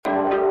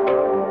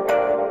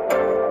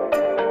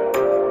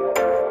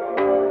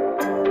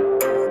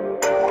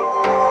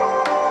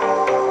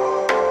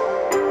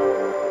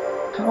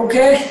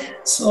Okay,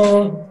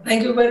 so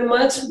thank you very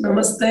much.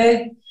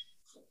 Namaste.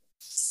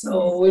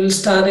 So we'll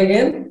start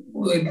again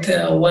with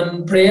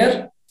one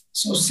prayer.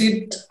 So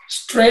sit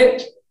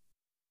straight,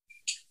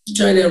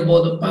 join your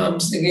both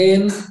palms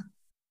again.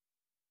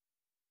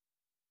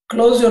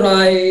 Close your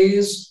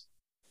eyes.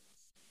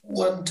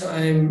 One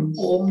time,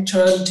 Om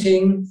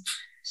chanting.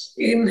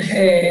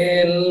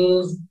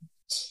 Inhale.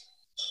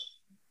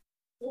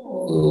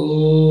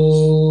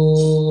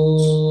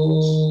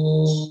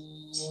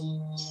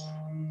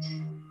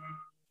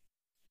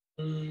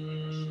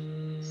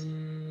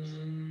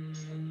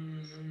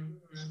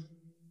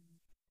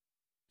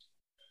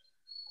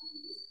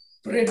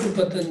 Pray to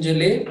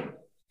Patanjali.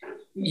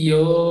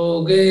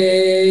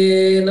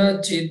 Yogena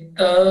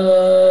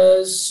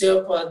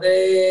chittasya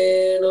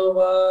padena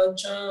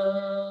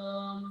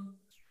vacham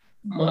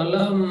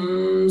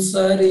malam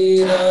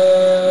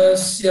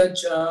sarirasya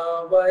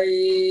cha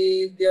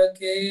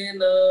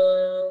vaidyakena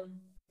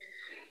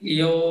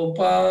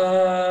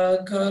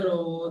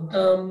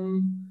yopakarotam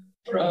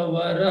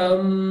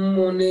pravaram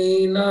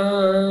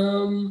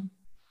muninam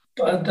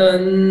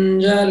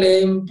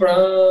patanjalim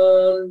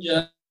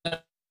pranjali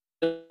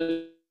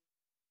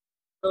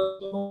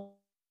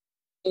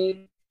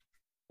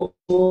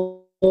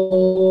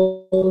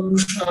Om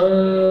Shanti,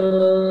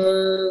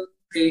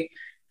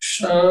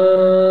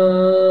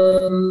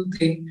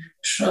 Shanti,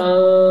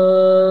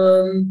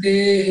 Shanti.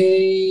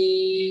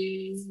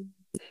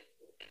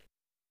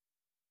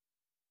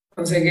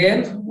 Once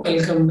again,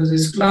 welcome to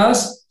this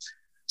class.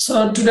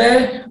 So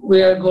today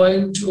we are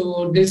going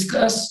to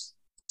discuss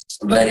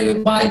a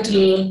very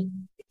vital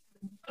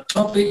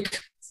topic.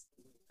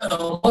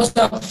 Most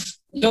of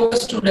yoga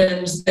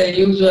students, they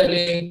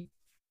usually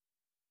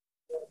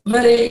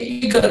very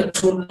eager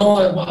to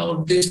know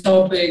about this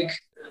topic,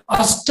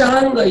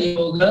 Ashtanga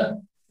Yoga,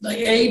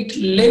 the 8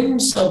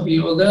 limbs of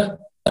yoga.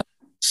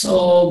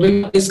 So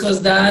we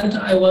discussed that.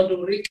 I want to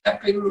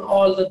recapping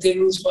all the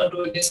things what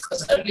we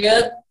discussed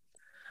earlier.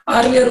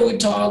 Earlier we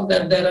talked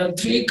that there are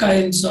 3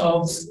 kinds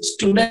of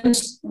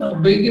students, the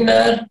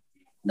beginner,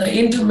 the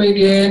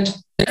intermediate,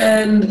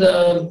 and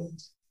the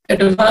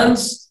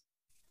advanced.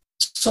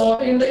 So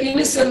in the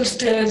initial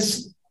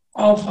stage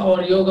of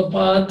our yoga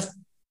path,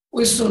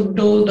 we should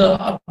do the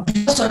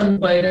Abhyasa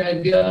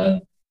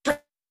Vairagya,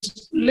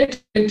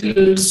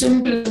 little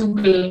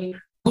simple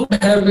good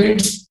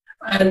habits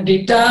and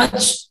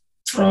detach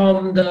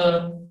from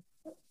the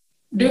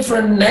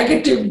different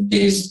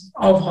negativities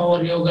of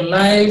our yoga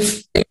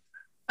life.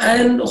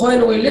 And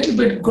when we little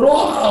bit grow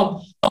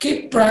up,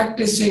 keep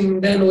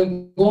practicing, then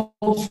we go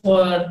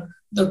for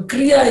the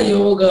Kriya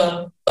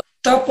Yoga,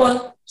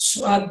 Tapa,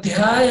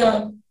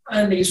 Swadhyaya,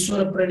 and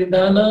Ishvara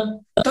Pranidhana.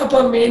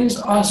 Tapa means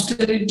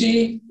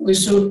austerity. We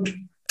should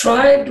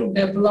try to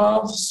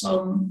develop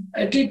some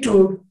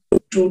attitude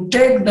to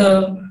take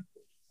the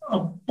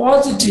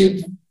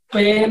positive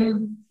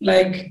pain,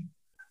 like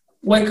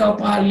wake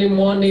up early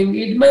morning.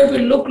 It may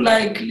look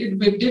like a little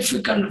bit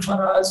difficult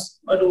for us,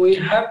 but we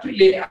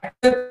happily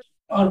accept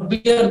or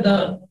bear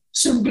the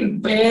simple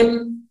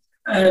pain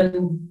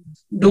and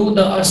do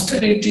the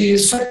austerity,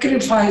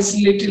 sacrifice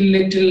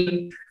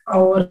little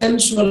our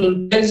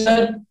sensual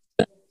pleasure.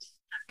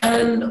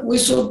 And we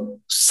should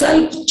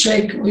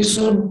self-check, we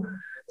should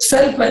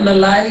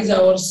self-analyze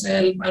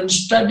ourselves and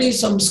study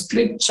some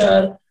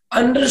scripture,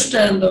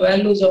 understand the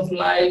values of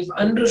life,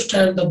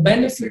 understand the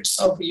benefits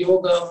of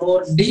yoga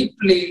more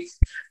deeply,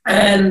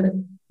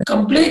 and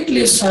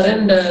completely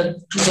surrender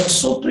to the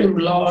Supreme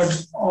Lord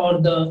or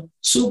the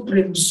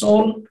Supreme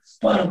Soul,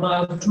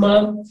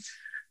 Paramatma,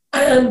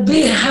 and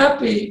be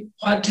happy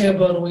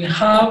whatever we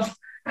have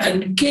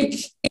and keep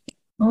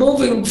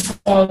moving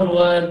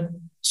forward.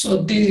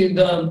 So this is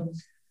the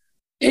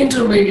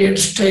intermediate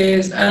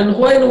stage. And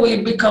when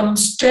we become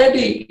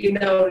steady in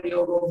our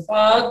yoga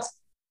path,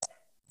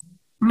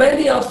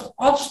 many of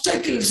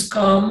obstacles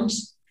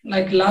comes,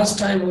 like last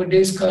time we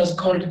discussed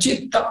called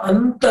Chitta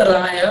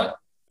Antaraya.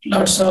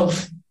 Lots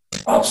of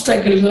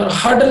obstacles or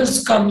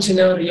hurdles comes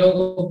in our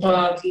yoga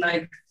path,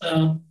 like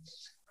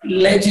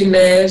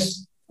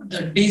laziness,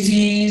 the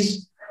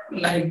disease,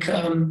 like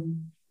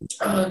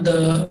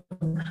the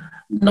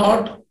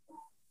not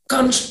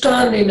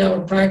constant in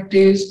our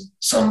practice,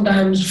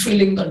 sometimes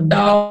feeling the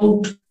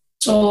doubt.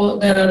 So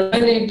there are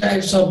many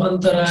types of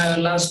antaraya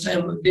last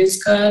time we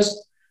discussed.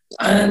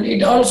 And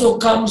it also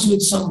comes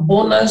with some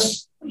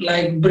bonus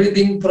like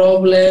breathing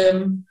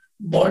problem,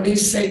 body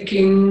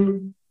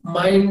shaking,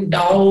 mind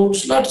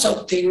doubts, lots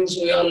of things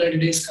we already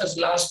discussed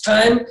last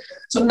time.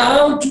 So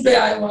now today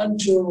I want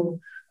to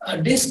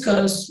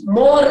discuss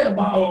more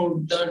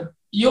about the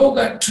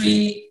yoga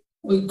tree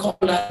we call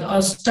it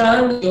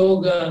Ashtanga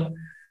Yoga.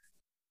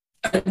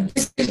 And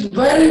this is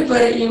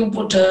very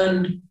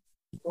important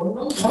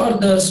for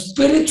the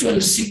spiritual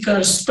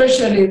seekers,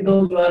 especially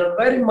those who are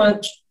very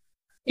much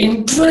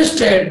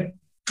interested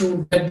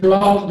to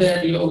develop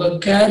their yoga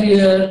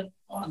career,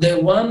 or they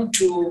want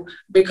to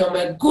become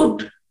a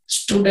good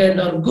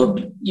student or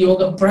good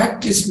yoga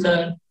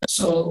practitioner.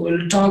 So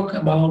we'll talk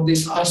about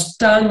this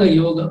Ashtanga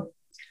Yoga.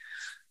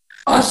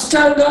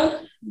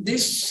 Ashtanga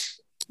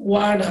this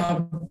word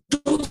have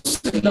two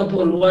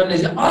syllables. One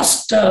is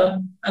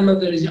Ashta,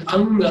 another is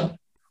Anga.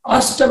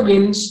 Ashta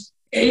means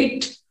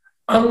 8,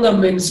 Anga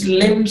means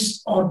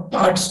limbs or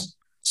parts.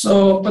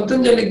 So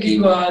Patanjali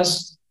gave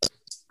us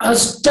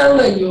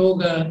Ashtanga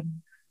Yoga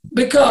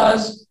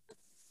because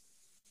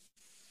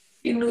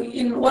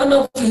in one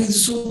of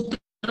his sutras,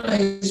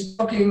 he's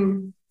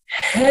talking,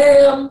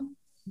 Hem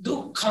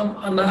Dukkham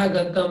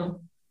Anagatam.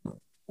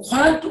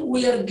 What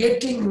we are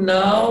getting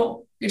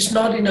now, it's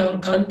not in our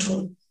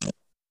control.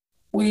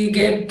 We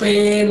get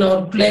pain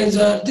or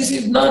pleasure, this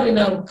is not in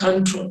our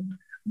control.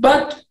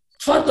 But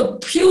for the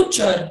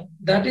future,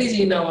 that is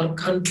in our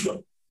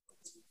control.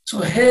 So,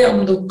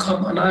 Hem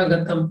Dukkham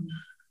Anagatam.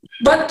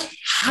 But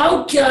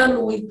how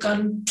can we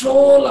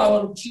control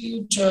our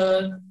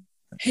future?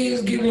 He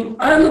is giving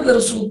another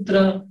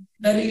sutra.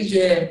 There is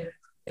a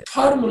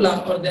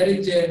formula or there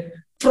is a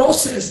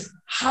process.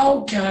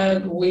 How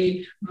can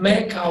we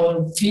make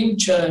our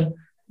future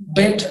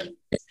better?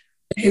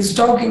 He's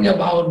talking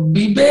about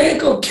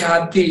Viveka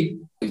Khyati,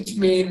 which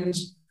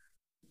means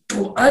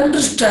to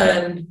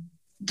understand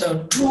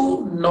the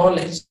true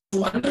knowledge.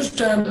 To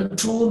understand the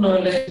true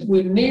knowledge,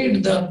 we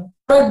need the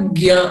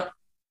pragya.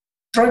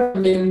 Pragya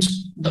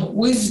means the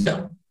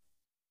wisdom.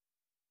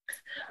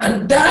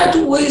 And that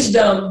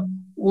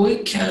wisdom we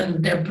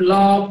can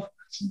develop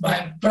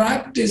by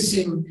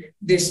practicing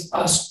this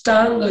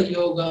Ashtanga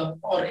Yoga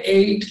or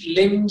 8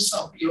 limbs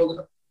of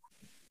yoga.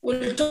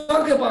 We'll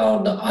talk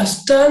about the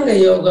Ashtanga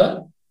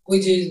Yoga,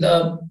 which is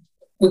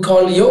we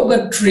call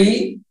yoga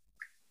tree.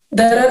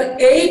 There are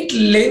 8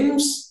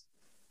 limbs.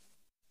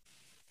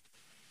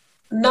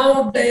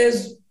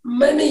 Nowadays,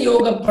 many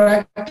yoga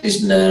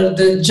practitioners,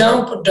 they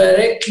jump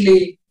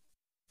directly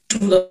to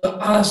the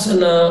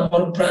asana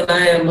or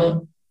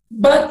pranayama.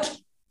 But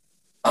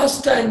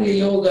Ashtanga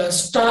Yoga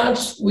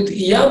starts with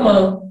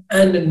yama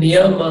and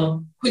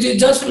niyama, which is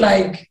just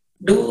like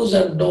do's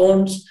and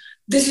don'ts.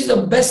 This is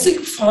a basic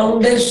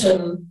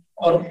foundation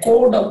or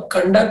code of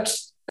conduct.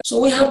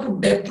 So we have to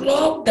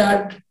develop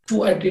that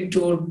 2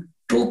 attitude,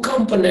 2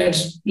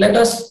 components. Let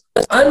us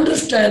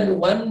understand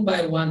one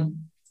by one.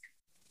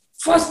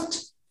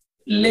 First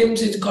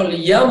limbs is called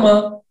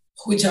yama,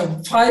 which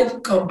have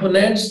 5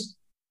 components.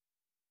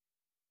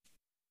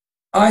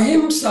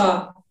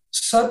 Ahimsa,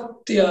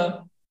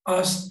 satya,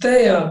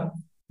 asteya,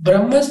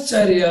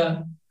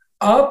 brahmacharya,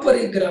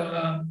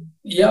 aparigraha,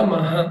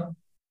 yamaha.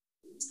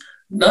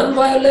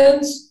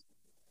 Non-violence,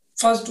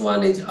 first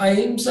one is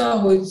ahimsa,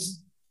 which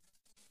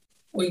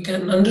we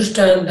can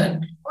understand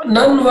that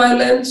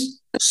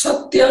non-violence,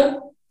 satya,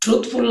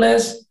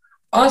 truthfulness,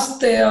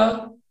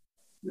 asteya,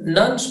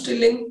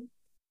 non-stealing,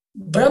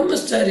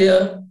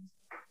 brahmacharya,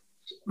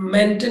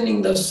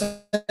 maintaining the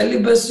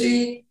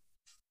celibacy,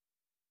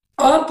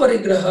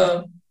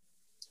 aparigraha,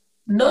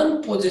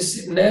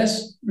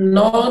 non-possessiveness,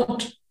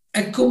 not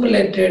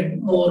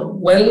accumulated more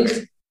wealth.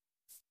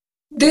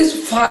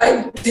 These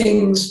 5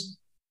 things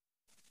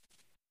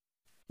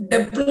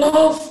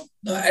develop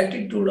the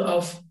attitude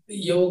of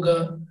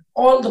yoga.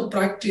 All the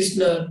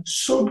practitioners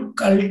should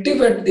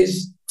cultivate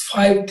these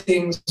 5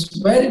 things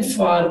very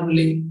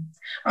firmly.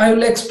 I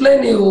will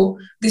explain you,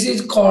 this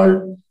is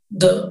called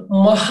the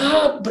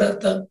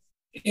Mahabrata.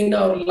 In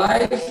our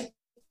life,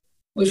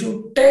 we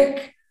should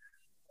take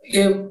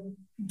a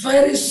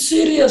very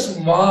serious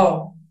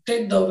vow,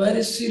 take the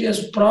very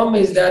serious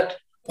promise that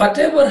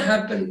whatever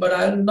happened, but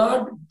I will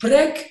not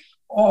break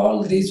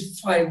all these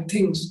 5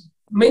 things.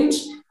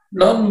 Means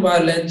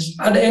non-violence.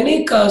 At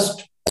any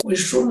cost, we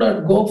should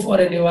not go for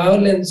any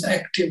violence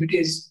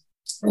activities.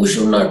 We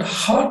should not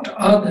hurt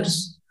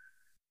others.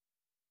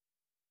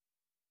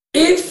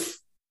 If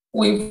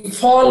we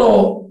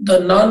follow the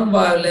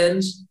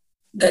non-violence,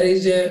 there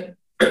is a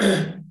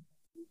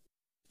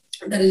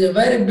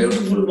very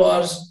beautiful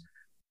verse.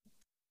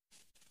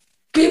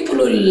 People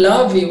will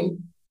love you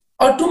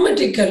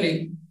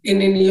automatically. In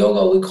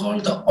yoga, we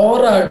call the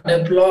aura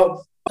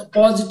develop, the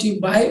positive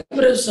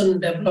vibration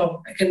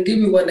develop. I can give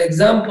you one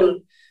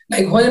example.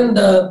 Like when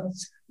the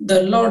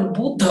Lord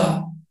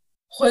Buddha,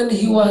 when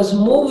he was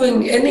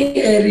moving any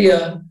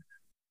area,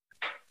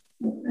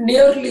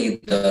 nearly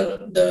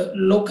the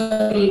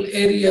local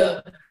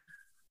area,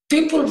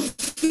 people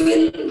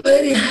feel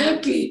very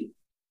happy.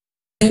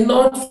 They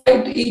not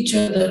fight each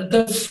other.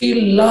 They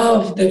feel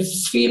love. They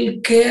feel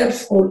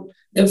careful.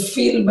 They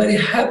feel very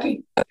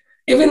happy.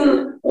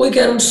 Even we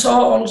can saw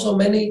also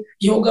many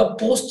yoga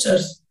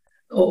postures,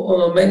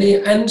 many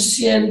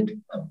ancient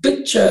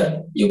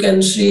picture. You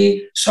can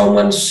see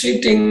someone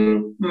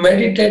sitting,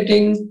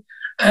 meditating,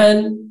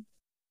 and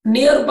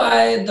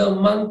nearby the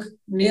monk,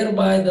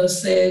 nearby the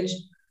sage,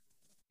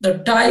 the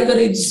tiger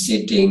is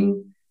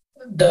sitting,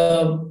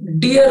 the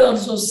deer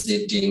also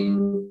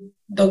sitting,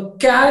 the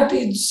cat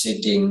is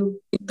sitting,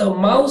 the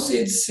mouse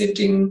is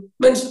sitting.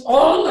 Means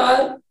all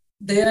are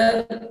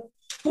their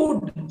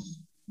food,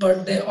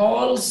 but they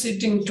all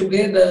sitting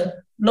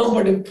together,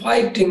 nobody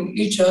fighting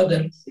each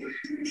other.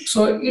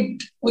 So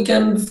we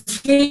can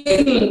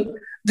feel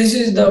this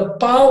is the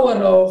power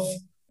of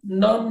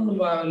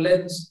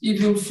non-violence.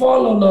 If you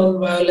follow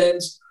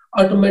non-violence,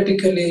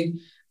 automatically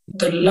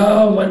the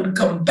love and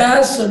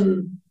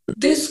compassion,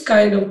 this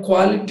kind of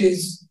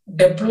qualities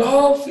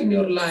develop in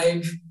your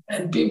life,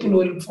 and people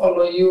will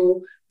follow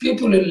you,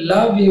 people will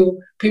love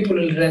you, people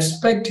will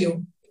respect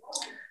you.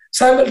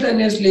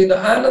 Simultaneously, the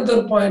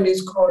another point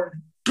is called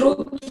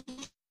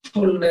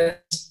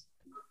truthfulness.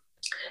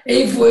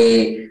 If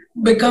we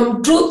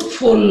become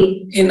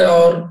truthful in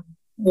our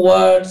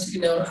words,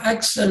 in our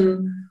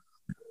action,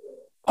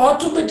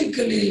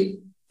 automatically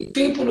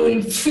people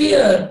will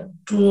fear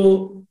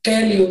to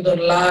tell you the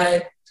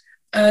lie.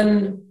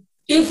 And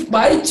if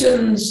by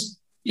chance,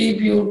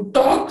 if you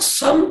talk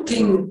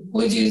something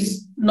which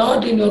is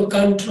not in your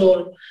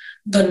control,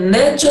 the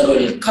nature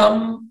will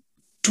come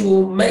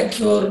to make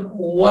your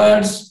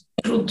words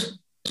truth.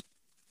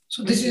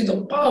 So this is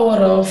the power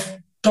of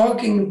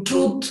talking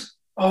truth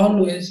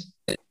always.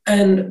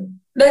 And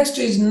next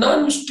is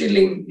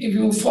non-stealing. If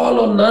you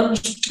follow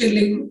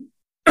non-stealing,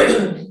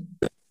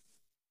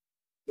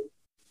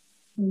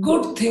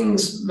 good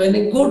things,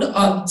 many good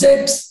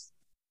objects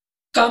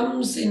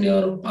comes in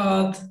your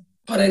path.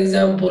 For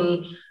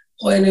example,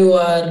 when you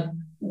are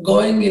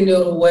going in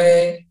your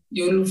way,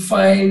 you'll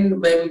find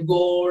maybe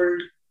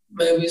gold,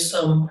 maybe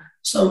some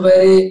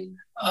very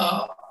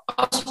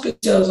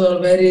auspicious or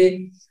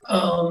very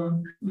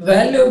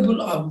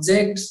valuable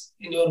objects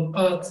in your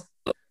path.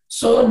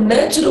 So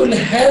nature will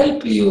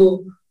help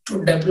you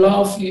to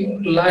develop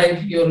your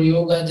life, your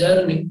yoga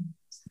journey.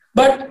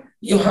 But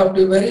you have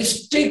to be very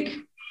strict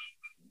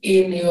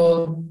in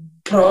your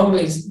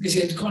promise. This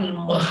is called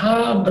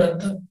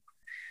Mahabhrata.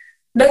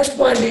 Next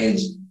point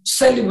is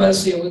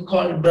celibacy, we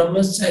call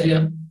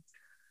Brahmacharya.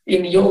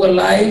 In yoga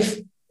life,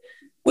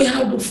 we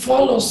have to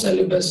follow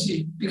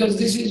celibacy because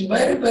this is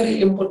very,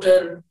 very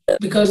important,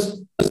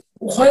 because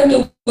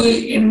when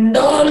we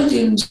indulge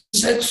in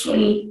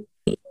sexual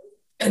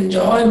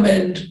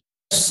enjoyment,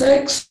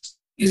 sex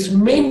is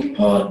meant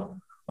for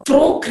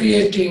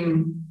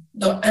procreating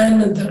the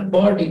another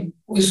body.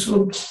 We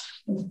should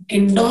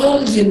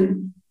indulge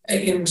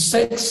in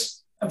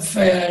sex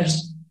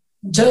affairs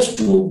just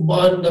to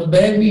born the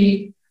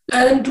baby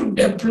and to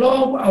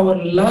develop our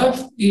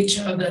love each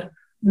other,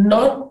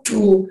 not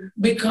to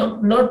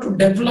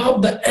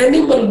develop the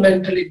animal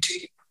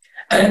mentality.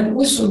 And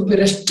we should be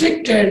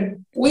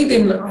restricted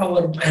within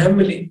our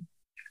family.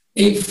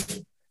 If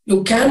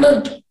you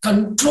cannot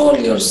control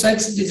your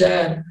sex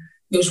desire,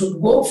 you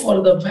should go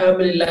for the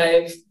family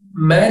life,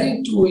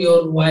 marry to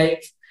your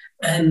wife,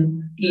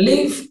 and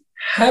live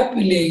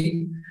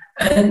happily.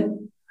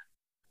 And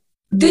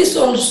this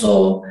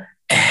also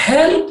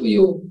help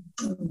you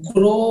to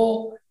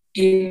grow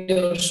in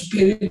your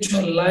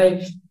spiritual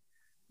life.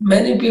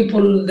 Many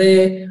people,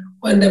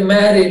 when they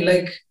marry,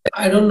 like,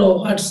 I don't know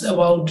what's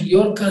about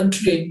your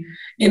country.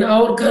 In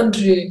our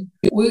country,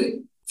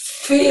 we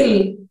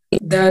feel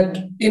that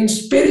in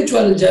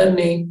spiritual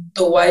journey,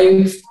 the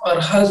wife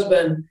or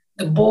husband,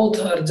 they both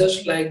are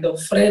just like the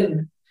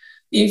friend.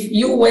 If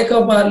you wake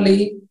up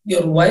early,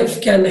 your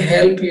wife can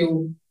help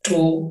you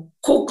to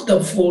cook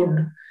the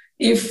food.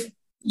 If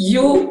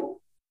you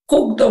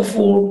cook the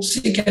food,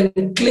 she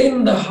can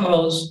clean the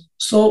house.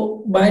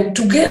 So by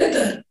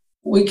together,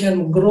 we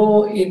can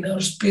grow in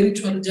our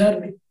spiritual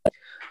journey.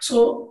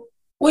 So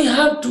we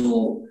have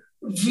to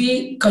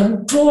be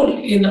control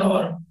in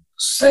our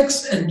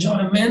sex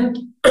enjoyment,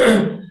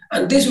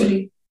 and this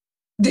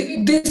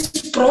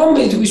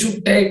promise we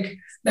should take,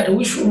 that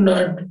we should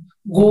not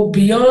go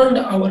beyond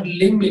our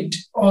limit,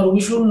 or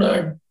we should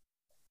not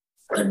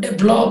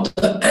develop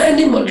the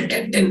animal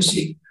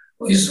tendency.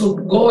 We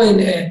should go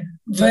in a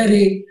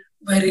very,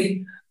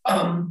 very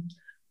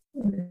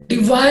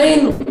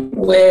divine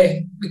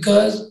way,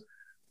 because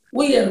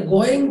we are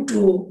going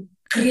to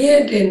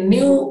create a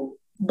new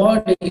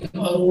body,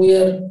 or we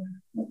are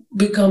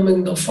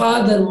becoming the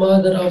father,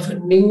 mother of a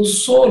new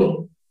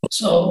soul.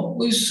 So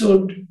we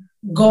should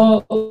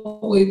go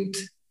with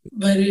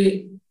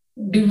very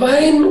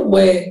divine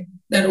way,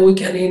 that we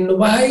can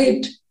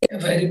invite a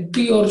very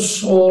pure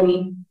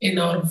soul in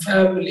our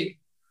family.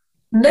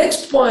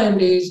 Next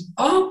point is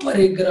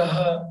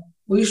aparigraha.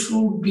 We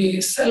should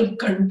be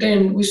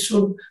self-contained. We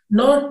should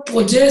not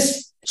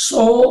possess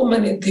so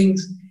many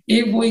things.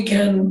 If we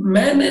can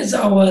manage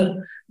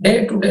our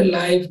day-to-day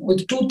life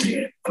with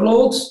 2-3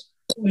 clothes,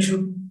 we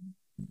should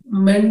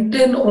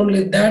maintain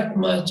only that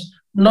much,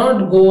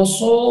 not go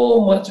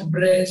so much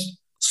dress,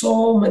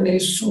 so many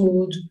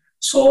shoes,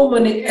 so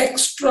many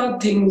extra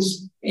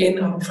things in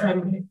our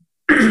family.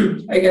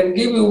 I can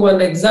give you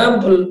one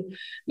example.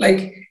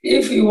 Like,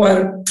 if you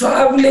are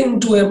traveling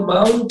to a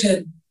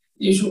mountain,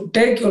 you should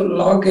take your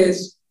luggage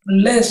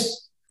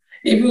less.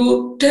 If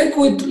you take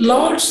with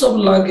lots of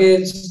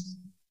luggage,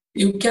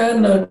 you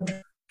cannot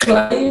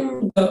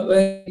climb the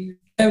very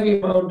heavy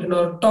mountain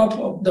or top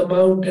of the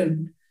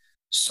mountain.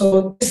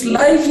 So this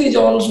life is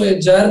also a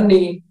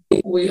journey.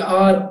 We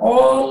are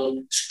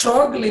all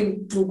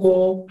struggling to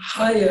go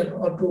higher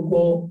or to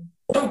go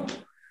top.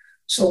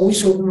 So we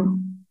should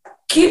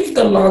keep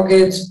the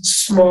luggage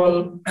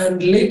small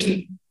and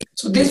little.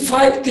 So these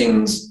 5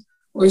 things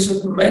we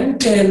should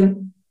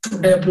maintain to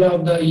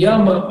develop the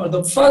yama, or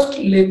the first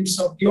limbs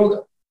of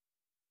yoga.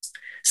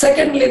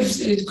 Second limbs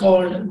is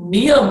called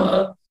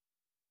niyama.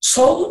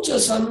 Saucha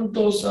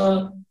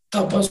santosa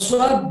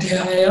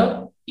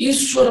tapaswadhyaya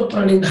ishwara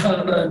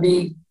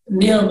pranidhanani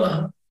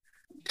niyama.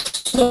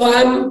 So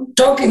I'm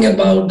talking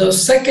about the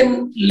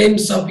second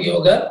limbs of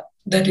yoga,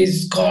 that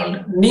is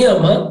called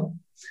niyama.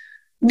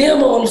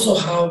 Niyama also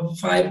have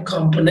 5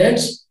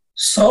 components: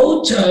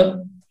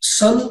 saucha,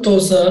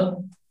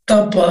 santosa,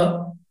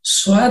 tapa,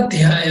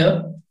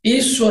 swadhyaya,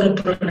 ishwara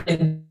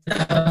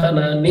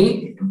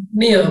pranidhanani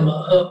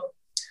niyama.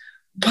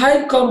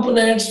 5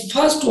 components.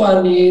 First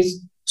one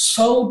is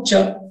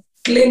saucha,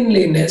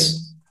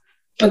 cleanliness.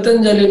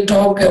 Patanjali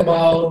talk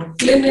about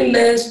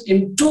cleanliness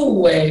in 2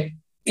 ways: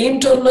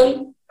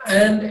 internal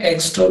and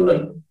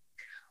external.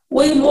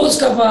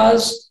 Most of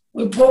us,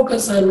 we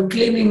focus on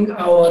cleaning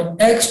our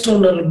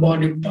external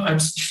body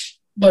parts,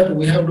 but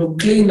we have to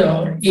clean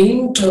our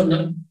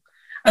internal.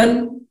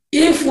 And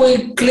if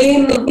we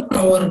clean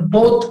our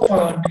both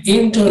part,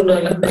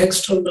 internal and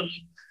external,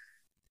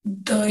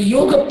 the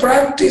yoga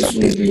practice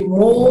will be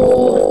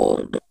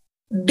more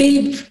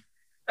deep,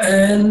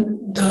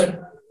 and the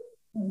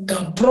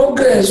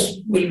progress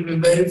will be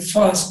very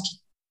fast.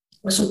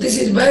 So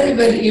this is very,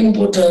 very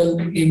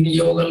important in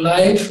yoga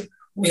life.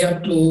 We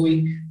have to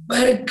be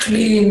very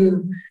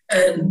clean,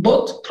 and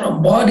both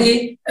from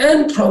body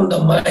and from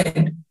the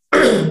mind.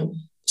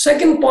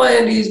 Second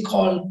point is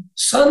called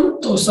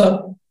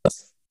santosa.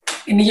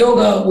 In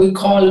yoga, we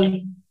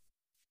call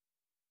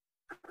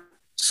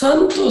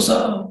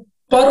santosa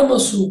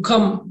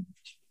paramasukham.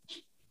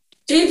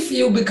 If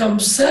you become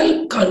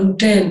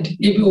self-content,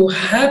 if you're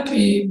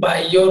happy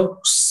by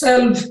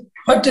yourself,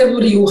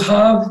 whatever you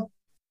have,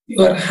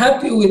 you are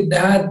happy with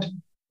that.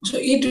 So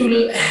it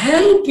will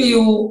help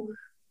you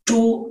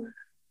to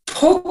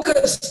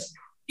focus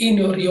in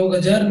your yoga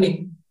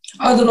journey.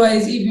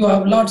 Otherwise, if you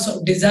have lots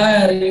of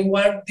desire, you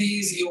want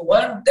this, you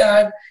want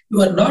that,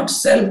 you are not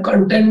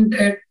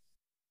self-contented,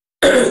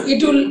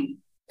 it will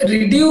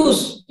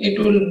reduce, it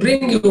will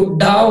bring you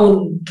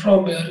down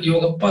from your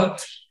yoga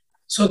path.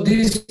 So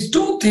these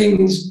 2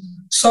 things,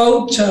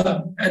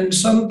 saucha and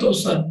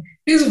santosa,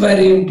 is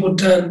very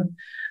important.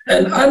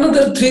 And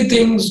another 3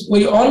 things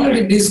we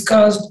already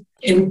discussed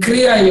in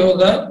Kriya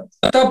Yoga: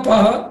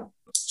 tapa,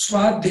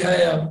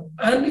 swadhyaya,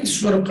 and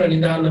ishwara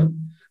pranidhana.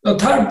 The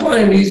third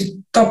point is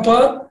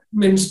tapa,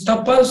 means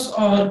tapas,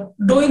 or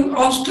doing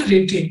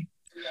austerity.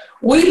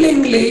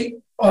 Willingly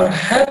or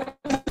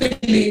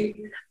happily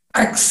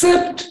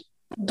accept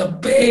the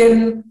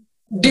pain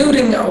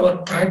during our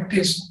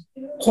practice.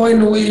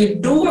 When we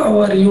do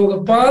our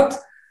yoga path,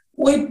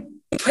 we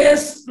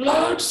face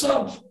lots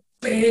of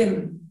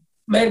pain.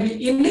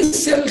 Maybe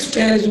initial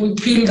stage we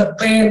feel the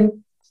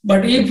pain,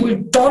 but if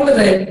we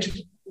tolerate,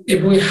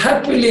 if we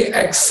happily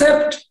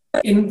accept,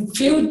 in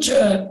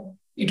future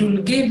it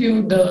will give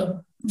you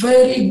the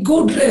very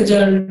good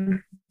result,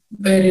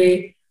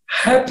 very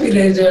happy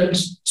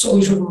results. So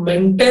we should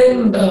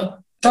maintain the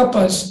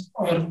tapas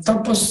or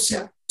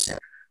tapasya.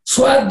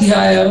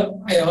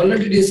 Swadhyaya, I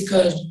already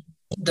discussed,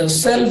 the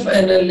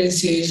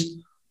self-analysis,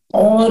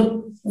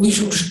 or we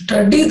should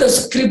study the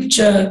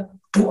scripture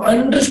to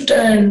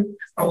understand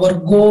our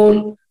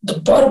goal,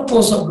 the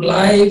purpose of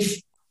life,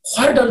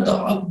 what are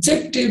the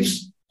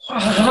objectives,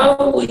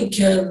 how we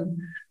can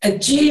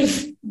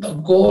achieve the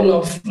goal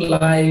of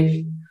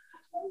life.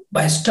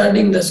 By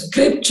studying the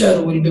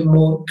scripture will be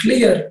more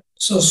clear.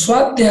 So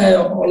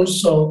Swadhyaya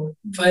also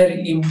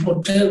very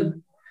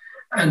important.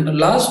 And the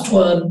last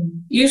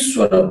one,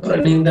 Ishwara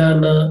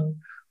Pranidhana,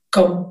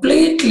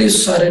 completely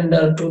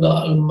surrender to the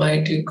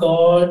Almighty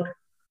God.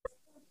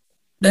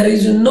 There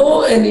is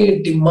no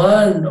any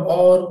demand,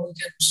 or we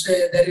can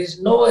say there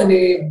is no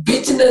any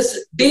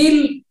business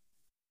deal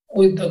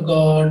with the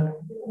God.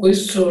 We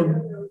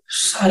should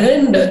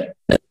surrender.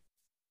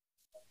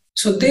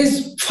 So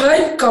these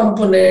 5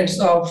 components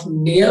of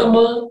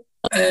niyama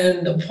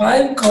and the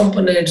 5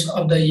 components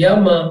of the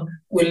yama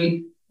will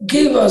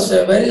give us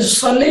a very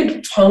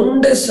solid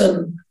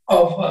foundation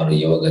of our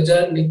yoga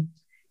journey.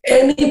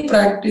 Any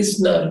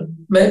practitioner,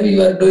 maybe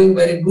you are doing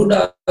very good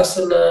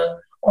asana,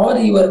 or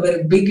you are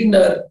very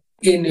beginner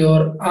in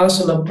your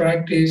asana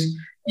practice,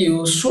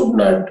 you should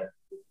not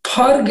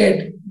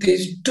forget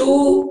these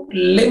 2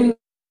 limbs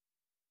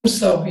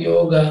of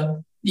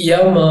yoga,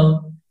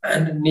 yama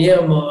and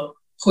niyama,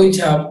 which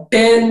have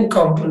 10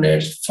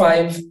 components,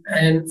 5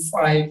 and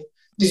 5.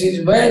 This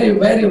is very,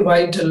 very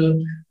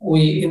vital.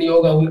 In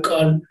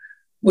yoga,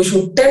 we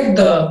should take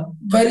the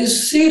very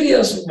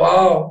serious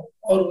vow,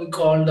 or we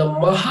call the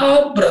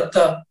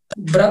Mahabrata.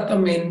 Brata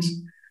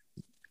means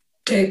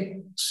take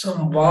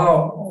some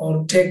vow,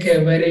 or take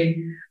a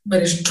very,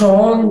 very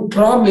strong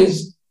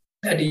promise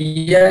that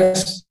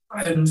yes,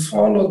 I will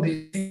follow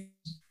these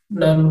things: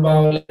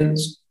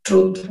 non-violence,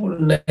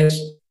 truthfulness,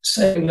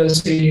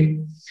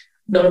 secrecy,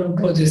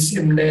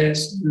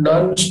 non-possessiveness,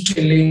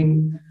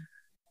 non-stealing,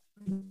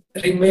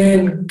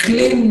 remain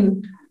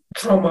clean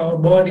from our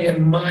body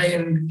and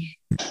mind,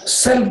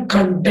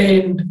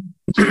 self-contained,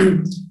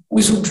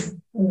 we should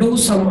do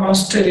some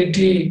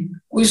austerity,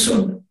 we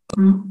should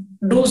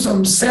do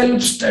some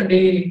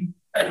self-study,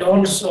 and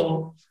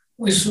also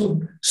we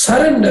should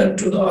surrender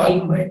to the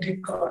Almighty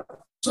God.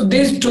 So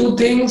these two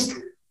things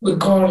we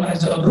call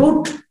as a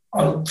root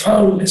or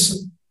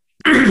foundation.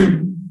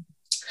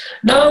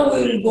 Now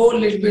we will go a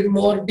little bit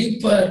more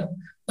deeper.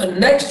 The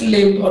next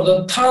limb or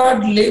the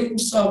third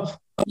limbs of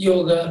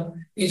yoga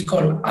is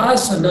called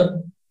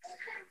asana.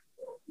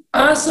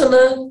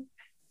 Asana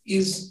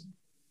is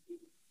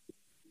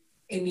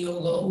in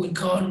yoga we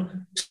call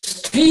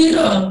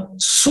sthira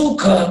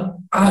sukha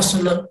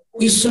asana.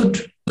 We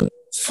should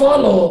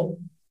follow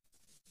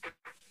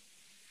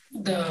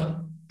the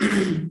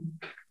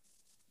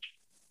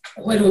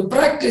when we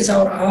practice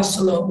our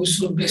asana, we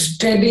should be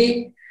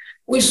steady,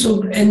 we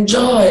should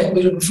enjoy,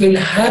 we should feel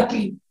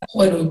happy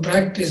when we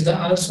practice the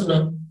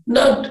asana,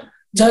 not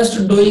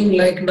just doing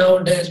like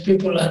nowadays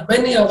people are,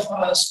 many of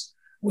us,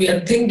 we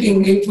are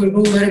thinking if we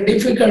do very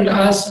difficult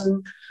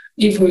asana,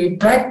 if we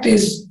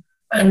practice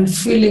and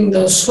feeling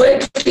the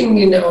sweating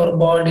in our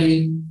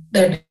body,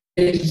 that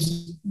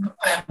is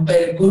a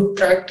very good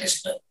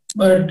practice.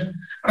 But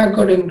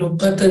according to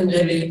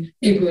Patanjali,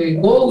 if we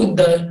go with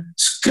the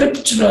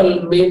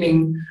scriptural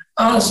meaning,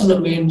 asana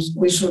means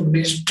we should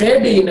be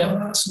steady in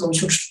our asana, we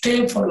should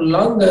stay for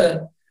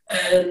longer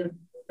and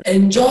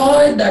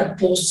enjoy that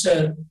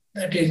posture,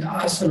 that is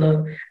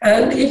asana.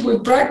 And if we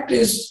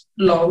practice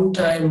long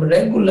time,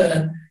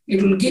 regular,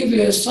 it will give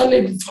you a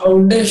solid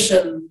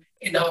foundation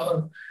in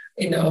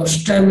our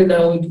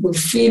stamina. We will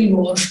feel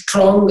more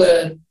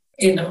stronger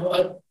in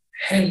our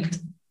health.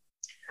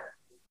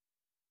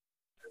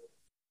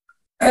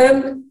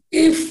 And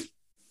if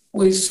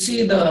we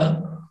see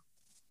the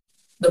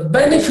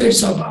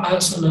benefits of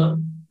asana,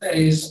 there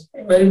is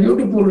a very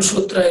beautiful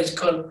sutra, is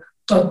called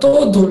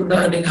Tato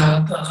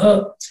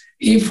Dhundanigataha.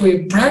 If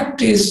we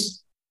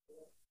practice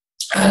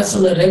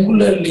asana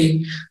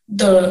regularly,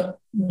 the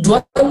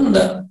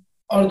dvanda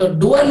or the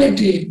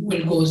duality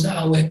will go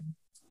away.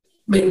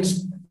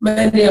 Means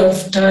many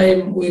of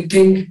time we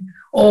think,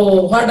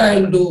 oh, what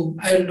I'll do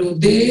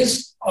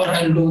this or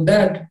I'll do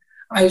that.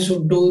 I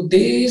should do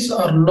this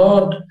or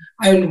not.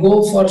 I will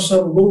go for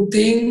some good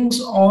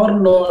things or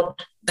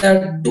not.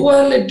 That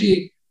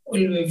duality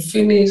will be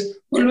finished,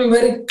 will be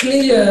very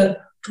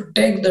clear to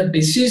take the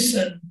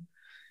decision.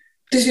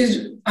 This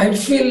is, I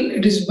feel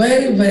it is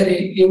very,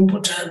 very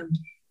important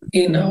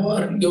in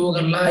our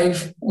yoga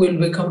life. We'll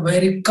become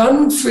very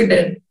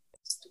confident.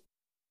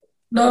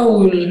 Now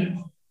we'll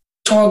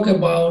talk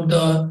about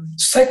the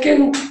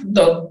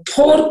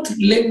fourth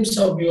limbs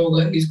of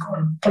yoga is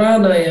called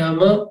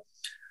pranayama.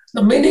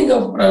 The meaning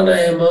of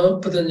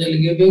pranayama,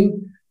 Patanjali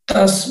giving,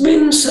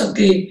 tasmin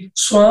sati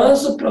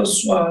swasa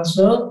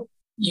praswasa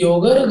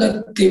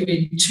yogaragati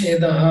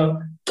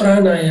vicheda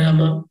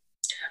pranayama.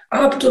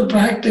 After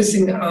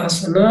practicing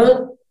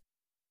asana,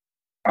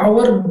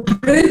 our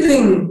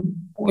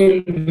breathing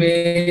will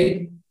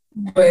be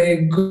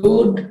very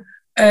good.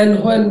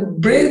 And when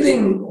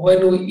breathing,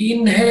 when we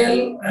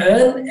inhale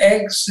and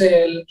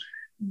exhale,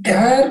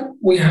 there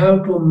we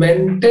have to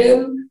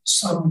maintain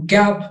some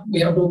gap.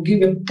 We have to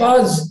give a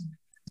pause.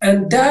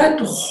 And that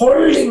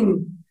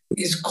holding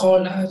is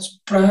called as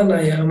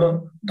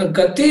pranayama. The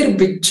gatir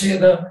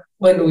vicheda,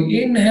 when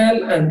we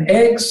inhale and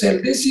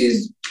exhale, this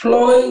is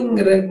flowing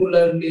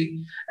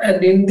regularly.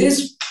 And in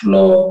this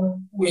flow,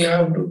 we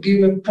have to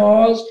give a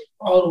pause,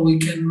 or we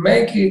can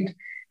make it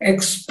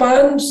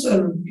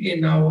expansion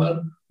in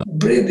our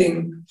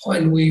breathing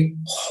when we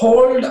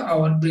hold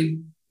our breath.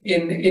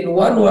 In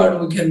one word,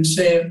 we can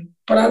say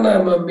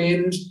pranayama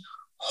means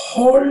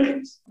hold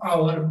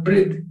our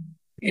breath.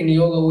 In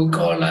yoga, we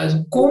call as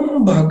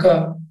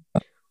kumbhaka.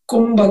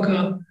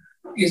 Kumbhaka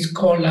is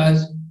called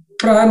as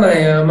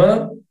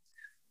pranayama.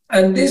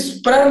 And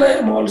this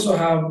pranayama also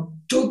have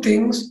two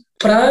things.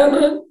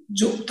 Prana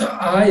jukta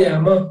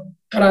ayama.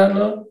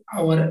 Prana,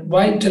 our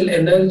vital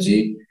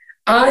energy.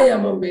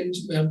 Ayama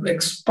means we have to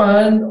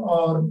expand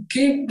or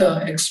keep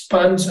the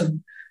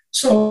expansion.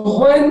 So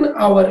when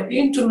our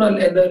internal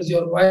energy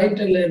or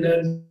vital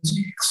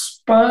energy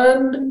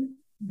expand,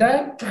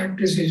 that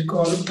practice is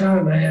called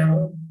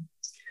pranayama.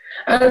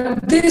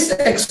 And this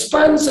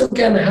expansion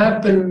can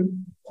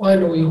happen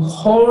when we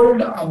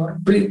hold our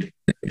breath.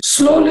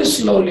 Slowly,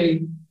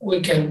 slowly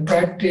we can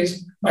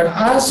practice, but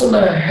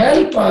asana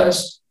help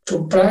us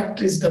to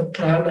practice the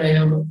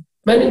pranayama.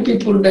 Many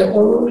people, they're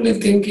only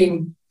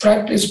thinking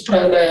practice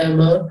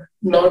pranayama,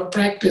 not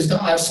practice the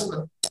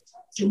asana.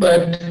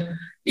 But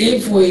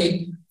if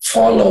we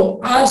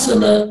follow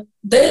asana,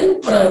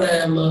 then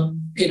pranayama,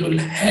 it will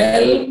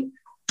help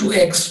to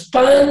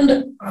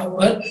expand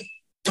our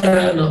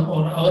prana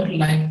or our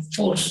life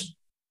force.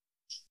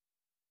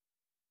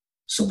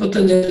 So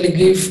Patanjali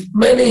gave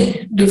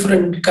many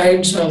different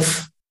kinds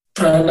of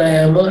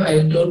pranayama.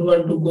 I don't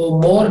want to go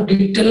more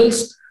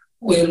details.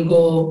 We'll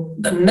go,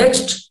 the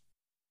next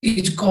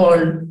is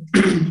called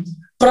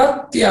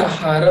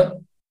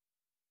pratyahara.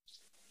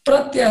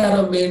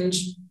 Pratyahara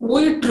means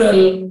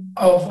withdrawal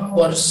of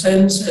our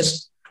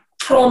senses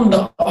from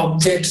the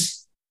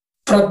objects.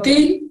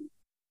 Prati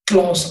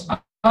plus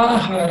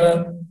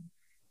ahara.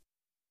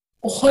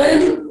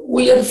 When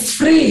we are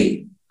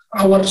free,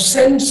 our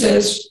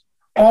senses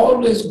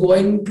always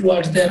going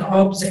towards their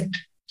object.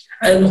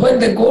 And when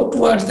they go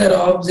towards their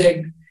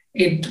object,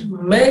 it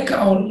make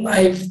our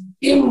life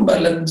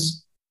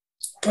imbalance.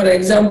 For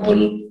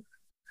example,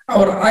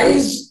 our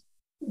eyes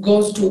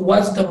goes to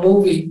watch the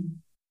movie.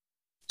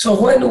 So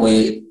when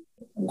we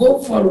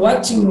go for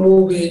watching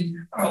movie,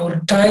 our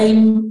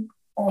time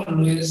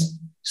always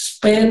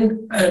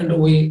spend and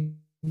we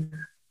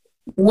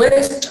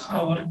waste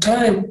our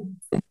time.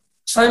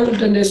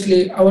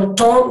 Simultaneously, our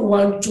tongue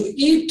wants to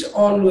eat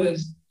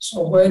always.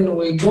 So when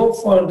we go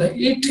for the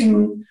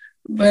eating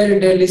very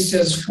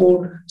delicious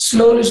food,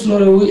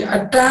 slowly we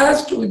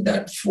attached with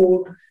that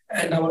food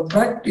and our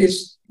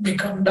practice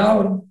become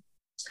down.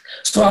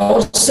 So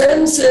our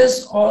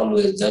senses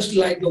always just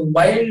like the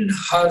wild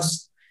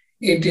horse.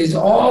 It is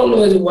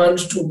always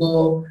wants to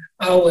go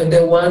away.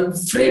 They want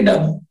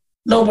freedom.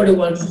 Nobody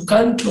wants to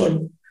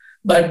control.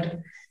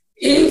 But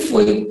if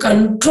we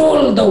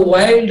control the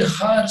wild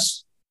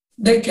horse,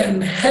 they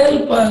can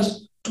help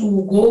us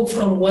to go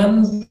from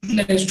one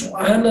place to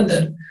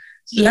another.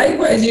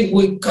 Likewise, if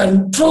we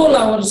control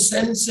our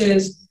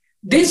senses,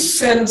 these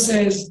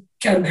senses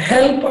can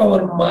help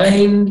our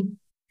mind,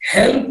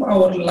 help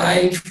our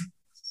life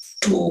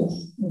to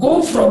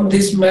go from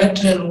this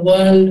material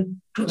world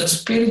to the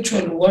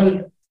spiritual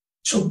world.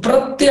 So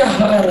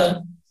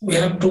pratyahara, we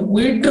have to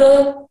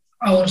withdraw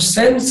our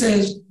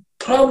senses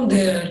from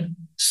their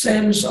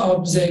sense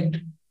object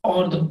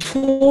or the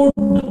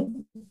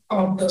food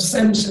of the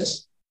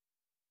senses.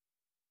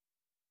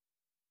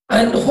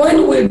 And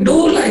when we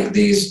do like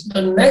this,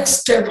 the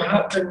next step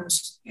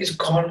happens is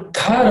called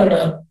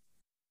dharana.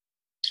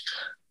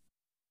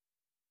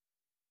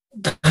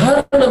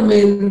 Dharana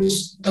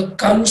means the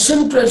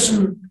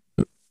concentration.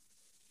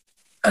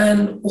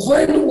 And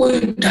when we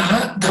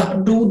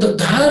do the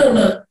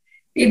dharana,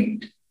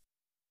 it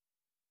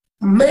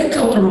make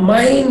our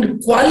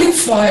mind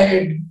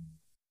qualified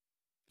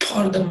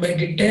for the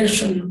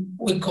meditation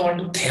we call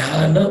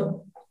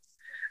dhyana.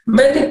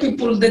 Many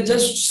people, they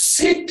just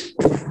sit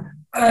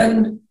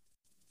and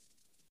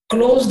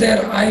close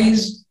their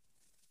eyes,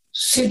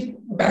 sit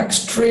back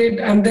straight,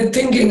 and they're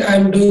thinking,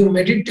 I'm doing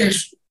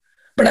meditation.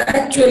 But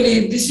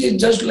actually, this is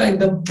just like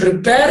the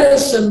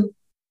preparation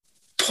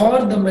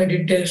for the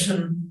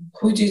meditation,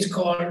 which is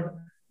called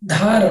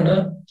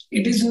dharana.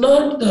 It is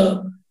not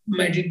the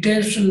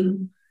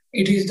meditation,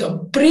 it is the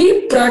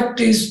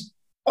pre-practice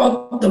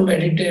of the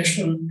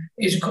meditation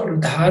is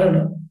called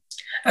dharana.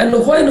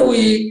 And when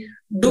we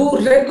do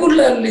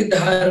regularly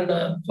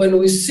dharana, when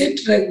we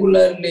sit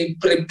regularly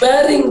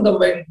preparing the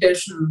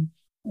meditation,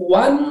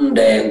 one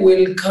day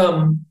will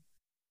come,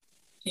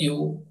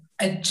 you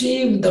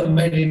achieve the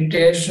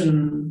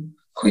meditation,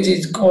 which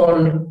is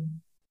called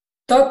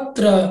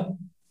tatra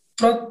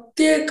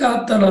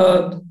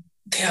pratyekatanat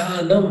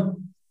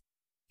dhyanam.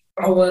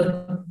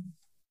 Our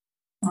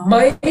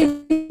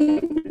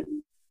mind,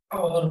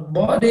 our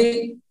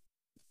body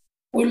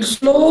will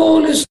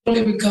slowly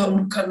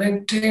become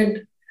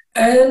connected,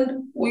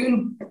 and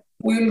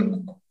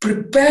we'll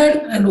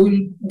prepare and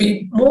we'll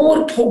be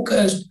more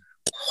focused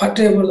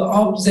whatever the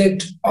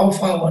object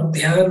of our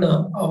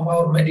dhyana, of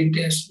our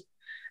meditation.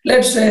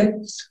 Let's say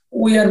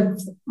we are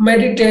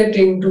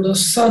meditating to the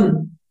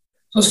sun.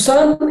 So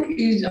sun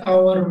is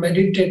our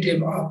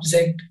meditative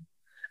object,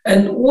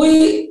 and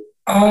we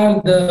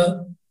are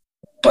the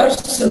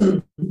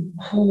person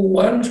who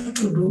wants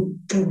to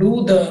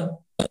do the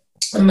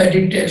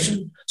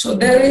meditation. So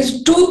there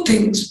is two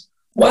things.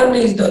 One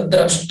is the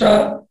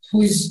drashta,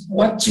 who is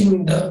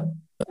watching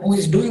who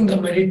is doing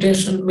the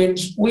meditation,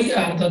 means we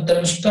are the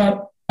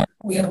drashta,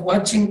 we are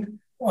watching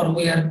or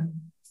we are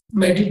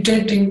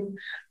meditating.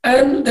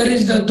 And there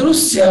is the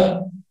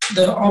drusya,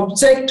 the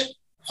object,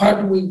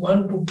 what we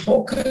want to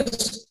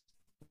focus,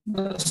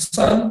 the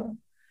sun.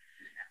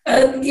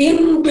 And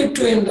in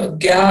between the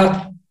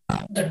gap,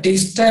 the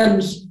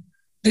distance,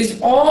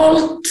 these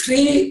all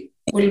three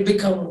will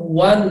become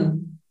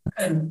one.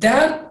 And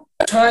that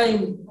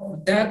time or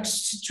that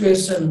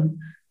situation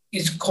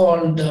is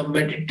called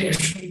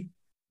meditation.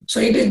 So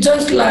it is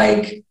just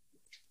like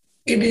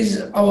it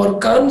is our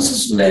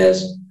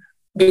consciousness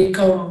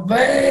become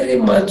very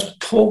much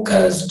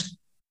focused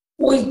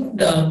with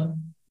the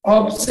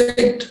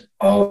object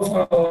of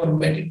our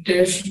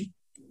meditation.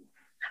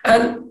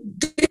 And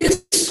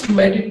this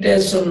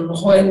meditation,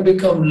 when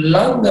become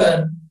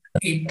longer,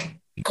 it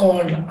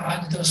called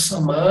as the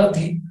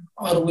samadhi,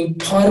 or we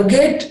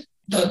forget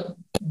the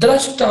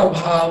drashta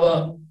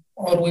bhava,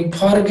 or we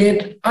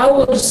forget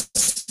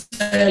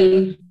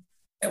ourselves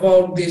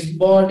about this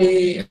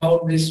body,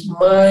 about this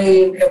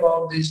mind,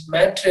 about this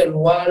material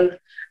world,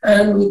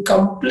 and we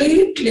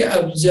completely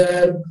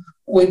observe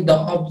with the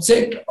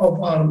object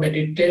of our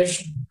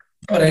meditation.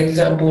 For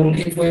example,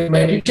 if we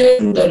meditate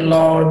to the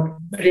Lord,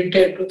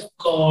 meditate to the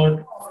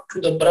God, or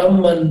to the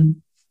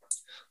Brahman,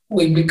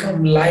 we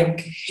become like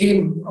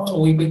him, or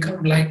we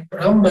become like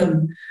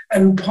Brahman,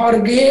 and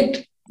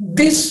forget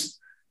this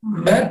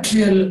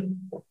material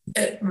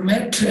a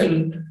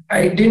material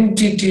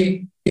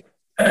identity.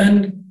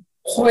 And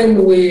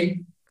when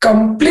we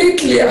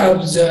completely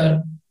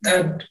observe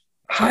that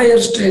higher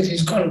stage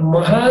is called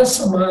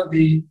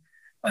Mahasamadhi,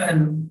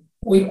 and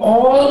we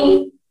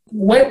all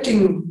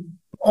waiting,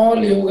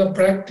 all yoga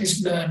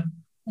practitioner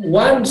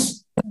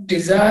once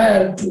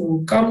desire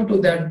to come to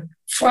that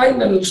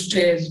final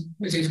stage,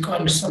 which is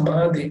called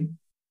Samadhi.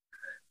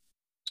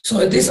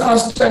 So this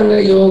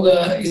Ashtanga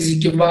Yoga is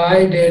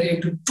divided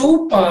into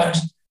two parts.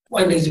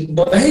 One is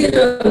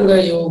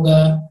Bahiranga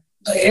Yoga,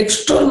 the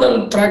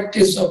external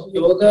practice of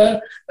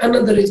yoga.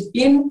 Another is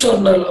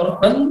internal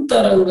or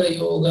Antaranga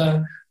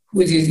Yoga,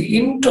 which is the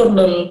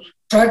internal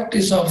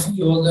practice of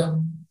yoga.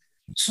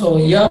 So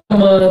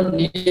Yama,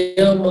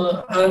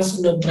 Niyama,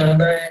 Asana,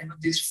 Pranayama,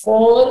 these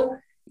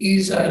four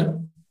is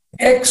an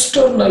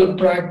external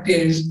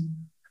practice,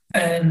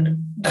 and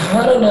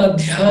Dharana,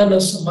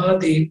 Dhyana,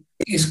 Samadhi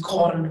is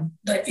called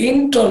the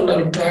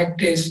internal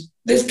practice.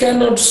 This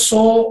cannot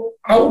show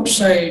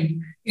outside,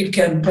 it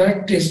can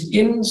practice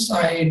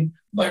inside,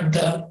 but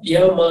the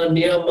Yama,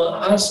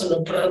 Niyama,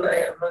 Asana,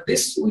 Pranayama,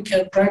 this we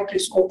can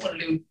practice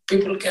openly.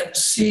 People can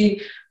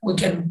see, we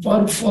can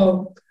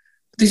perform.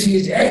 This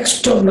is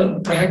external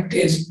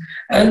practice.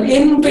 And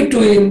in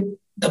between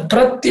the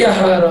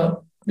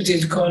Pratyahara, which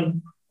is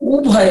called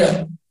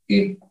Ubhaya,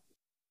 it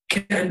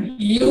can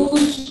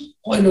use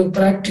when we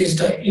practice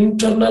the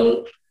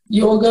internal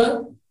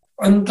yoga,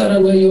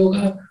 Antaranga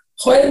Yoga,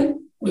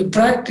 when we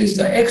practice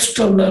the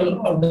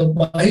external or the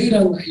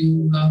Bahiranga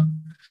Yoga,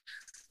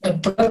 the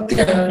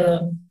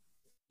Pratyahara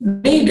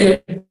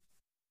needed,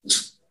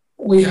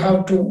 we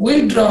have to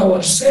withdraw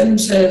our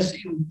senses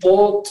in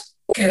both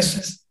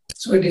cases.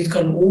 So it is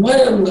called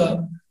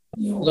Ubhayanga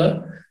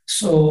Yoga.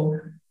 So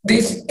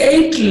these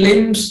 8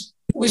 limbs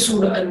we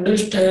should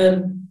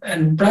understand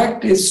and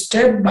practice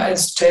step by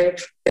step.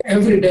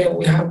 Every day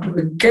we have to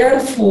be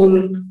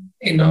careful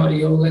in our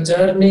yoga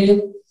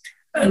journey.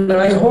 And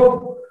I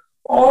hope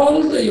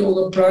all the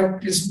yoga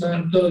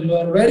practitioners, those who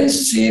are very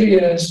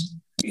serious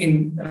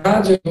in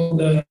Raja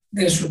Yoga,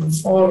 they should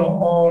follow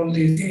all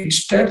these 8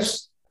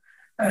 steps.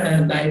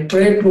 And I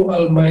pray to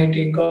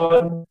Almighty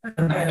God,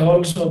 and I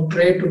also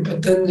pray to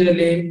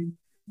Patanjali,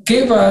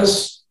 give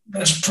us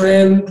the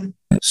strength,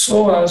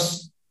 show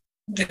us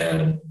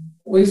their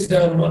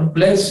wisdom or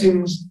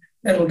blessings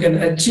that we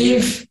can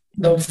achieve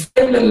the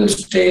final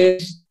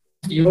stage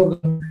of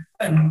yoga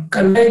and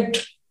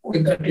connect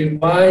with the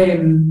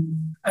divine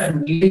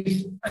and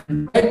live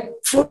and make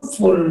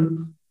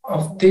fruitful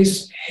of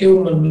this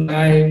human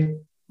life,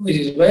 which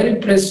is very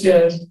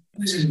precious,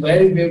 which is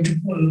very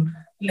beautiful.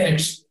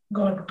 Let's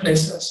God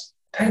bless us.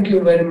 Thank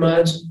you very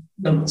much.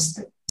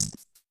 Namaste.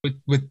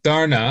 With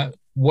Dharna,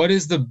 what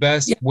is the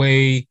best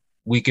way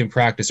we can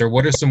practice, or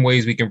what are some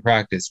ways we can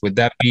practice? Would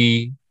that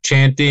be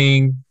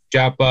chanting,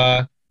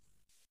 japa?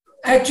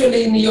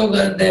 Actually, in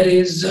yoga, there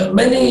is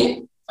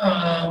many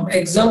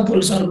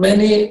examples or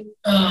many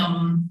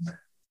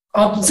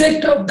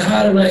object of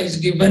dharana is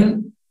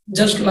given.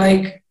 Just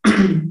like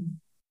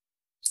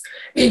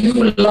if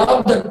you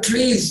love the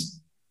trees,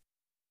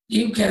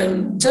 you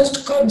can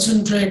just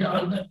concentrate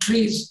on the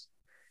trees.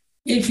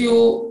 If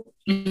you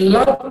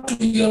love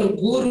to your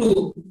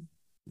guru,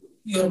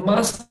 your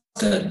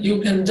master,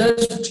 you can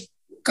just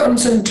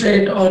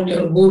concentrate on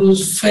your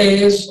guru's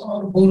face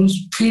or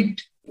guru's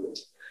feet.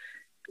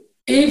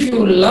 If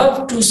you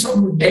love to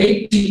some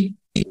deity,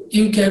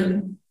 you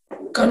can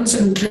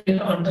concentrate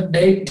on the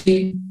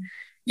deity.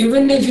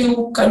 Even if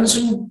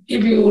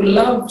you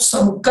love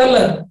some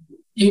color,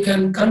 you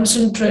can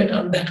concentrate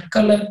on that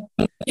color.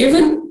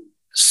 Even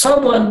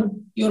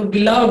someone, your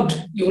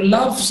beloved, you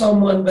love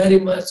someone very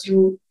much,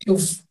 you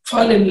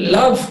fall in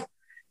love,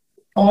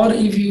 or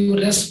if you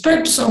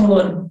respect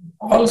someone,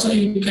 also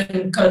you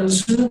can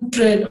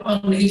concentrate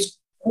on his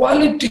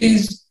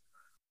qualities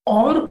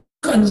or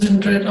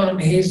concentrate on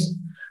his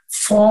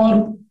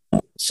form.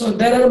 So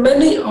there are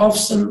many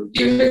options.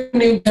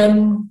 Even you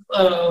can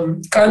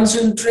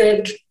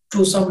concentrate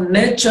to some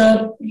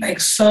nature like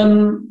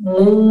sun,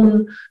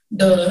 moon,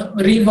 the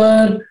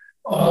river,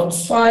 or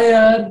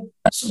fire.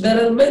 So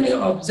there are many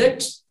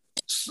objects.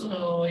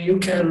 So you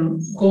can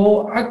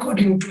go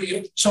according to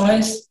your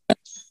choice,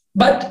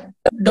 but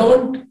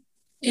don't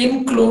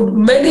include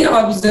many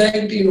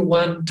objects in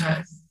one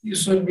time. You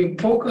should be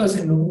focused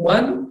in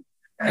one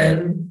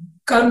and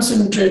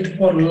concentrate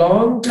for a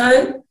long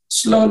time.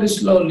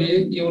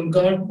 Slowly, you will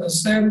get the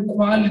same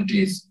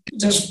qualities.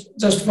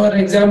 Just for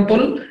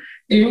example,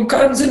 if you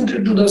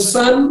concentrate to the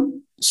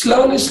sun,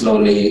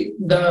 slowly,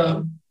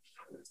 the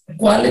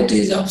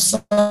qualities of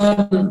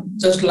sun,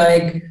 just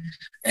like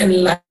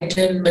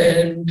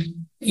enlightenment,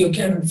 you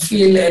can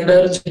feel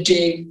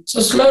energetic. So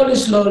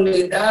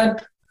slowly,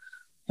 that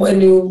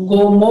when you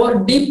go more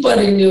deeper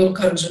in your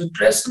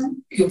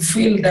concentration, you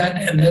feel that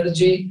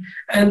energy,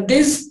 and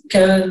this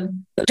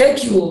can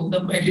take you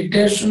the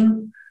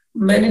meditation.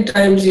 Many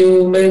times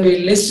you maybe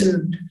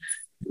listen,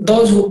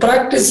 those who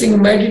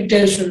practicing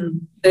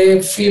meditation,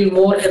 they feel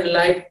more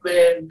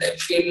enlightenment, they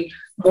feel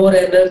more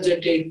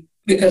energetic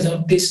because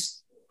of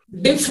this.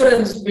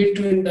 difference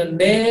between the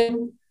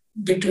name,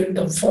 between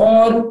the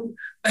form,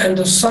 and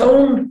the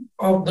sound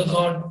of the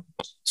God.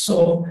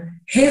 So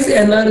his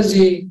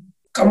energy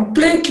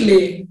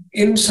completely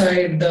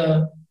inside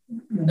the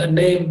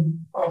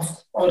name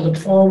of or the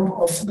form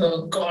of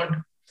the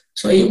God.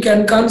 So you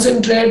can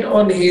concentrate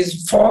on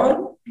his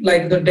form,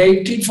 like the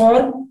deity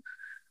form,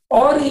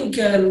 or you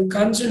can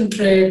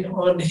concentrate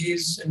on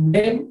his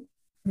name,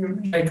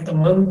 like the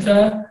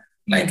mantra,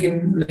 like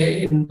in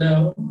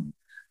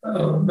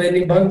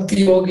many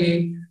bhakti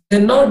yogi, they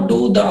not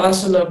do the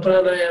asana,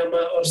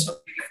 pranayama or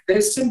something like that.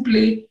 They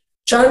simply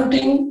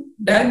chanting,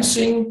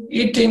 dancing,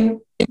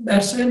 eating,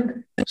 that's it.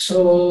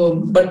 So,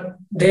 but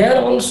they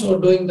are also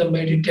doing the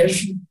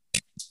meditation.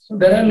 So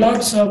there are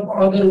lots of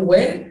other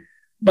way,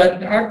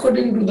 but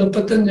according to the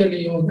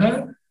Patanjali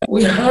Yoga,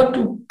 we have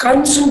to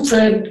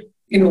concentrate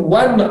in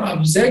one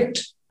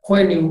object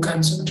when you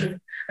concentrate.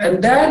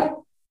 And that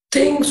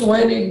things,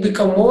 when it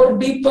become more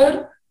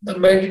deeper, the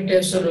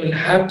meditation will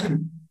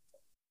happen.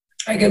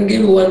 I can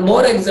give you one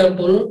more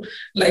example,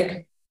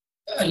 like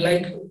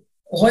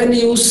when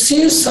you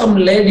see some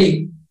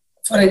lady,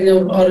 for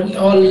example, or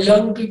all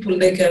young people,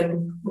 they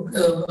can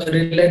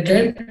relate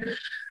it.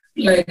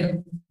 Like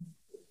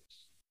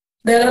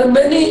there are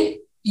many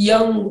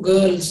young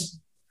girls,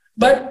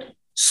 but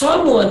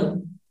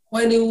someone,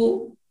 when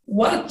you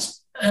watch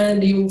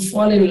and you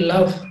fall in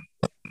love,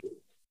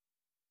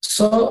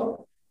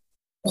 so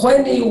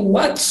when you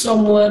watch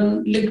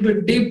someone little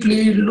bit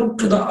deeply, look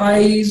to the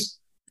eyes,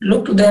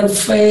 look to their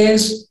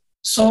face,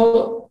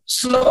 so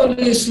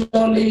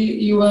slowly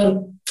you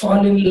are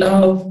fall in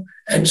love,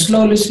 and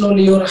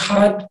slowly your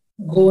heart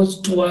goes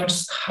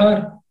towards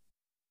her.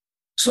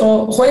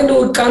 So when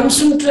you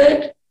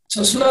concentrate,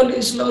 so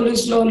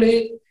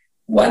slowly,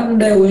 one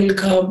day will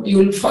come, you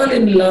will fall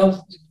in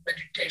love with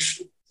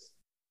meditation.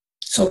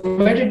 So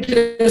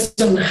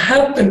meditation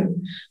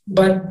happen,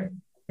 but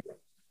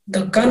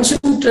the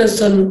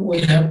concentration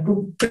we have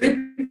to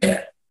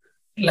prepare.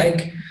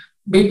 Like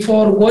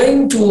before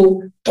going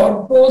to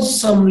propose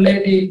some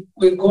lady,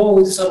 we go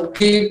with some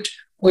gift,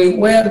 we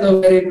wear the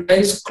very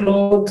nice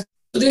clothes.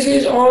 So this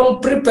is all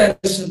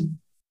preparation.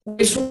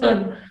 We should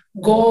not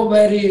go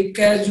very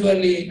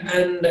casually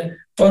and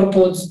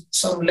propose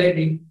some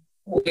lady.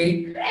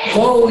 We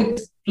go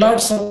with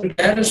lots of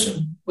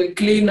preparation. We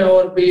clean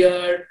our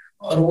beard,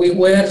 or we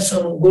wear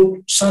some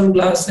good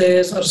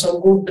sunglasses or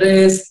some good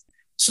dress.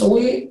 So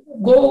we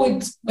go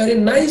with very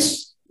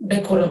nice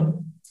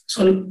decorum.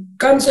 So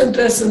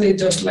concentration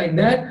is just like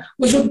that.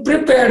 We should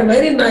prepare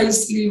very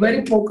nicely,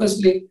 very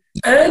focusedly,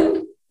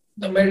 and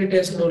the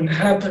meditation will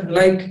happen.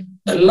 Like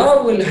the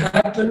love will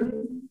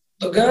happen.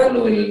 The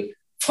girl will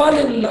fall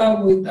in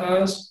love with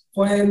us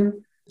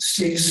when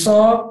she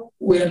saw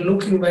we are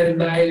looking very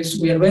nice,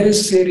 we are very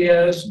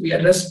serious, we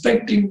are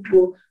respecting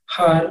to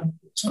her.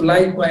 So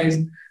likewise,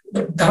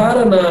 the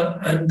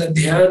dharana and the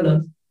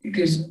dhyana, it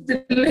is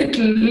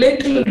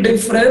little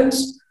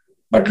difference,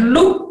 but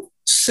look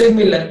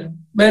similar.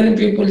 Many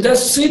people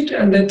just sit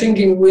and they're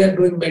thinking we are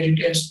doing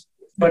meditation.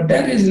 But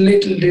there is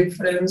little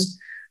difference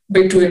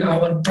between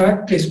our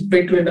practice,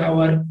 between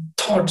our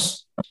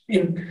thoughts.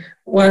 In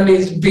one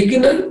is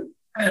beginner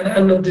and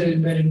another is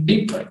very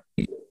deeper.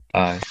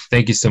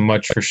 Thank you so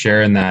much for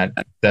sharing that.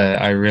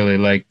 I really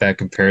like that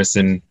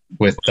comparison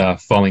with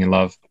falling in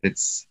love.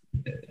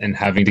 And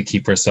having to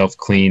keep ourselves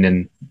clean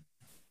and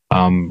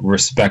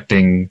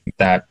respecting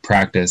that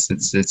practice.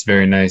 It's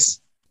very nice.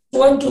 I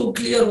want to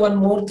clear one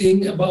more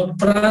thing about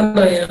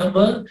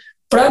pranayama.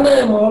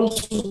 Pranayama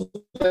also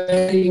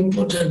very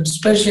important,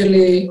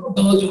 especially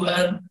those who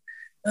are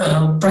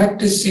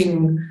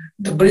practicing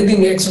the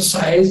breathing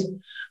exercise.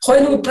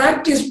 When we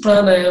practice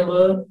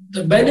pranayama,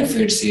 the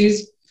benefits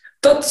is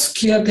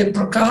tatskhyate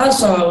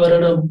prakasa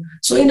avaranam.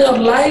 So in our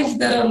life,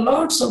 there are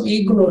lots of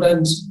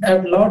ignorance,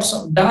 there are lots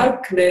of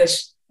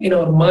darkness in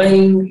our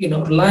mind, in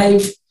our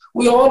life.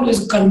 We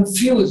always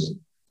confuse.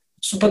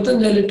 So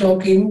Patanjali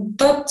talking,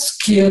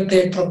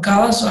 tatskhyate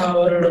prakasa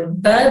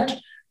avaranam. That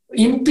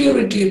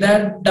impurity,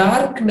 that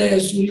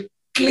darkness will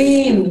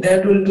clean,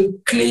 that will be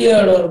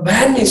cleared or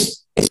vanished.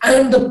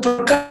 And the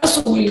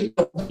prakasa will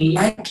come, the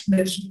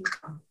lightness will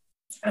come.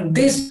 And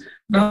this,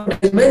 now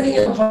many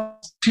of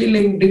us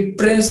feeling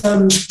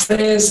depression,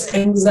 stress,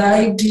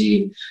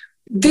 anxiety,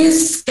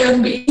 this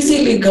can be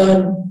easily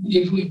gone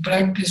if we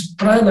practice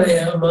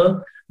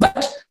pranayama,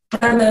 but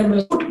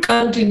pranayama should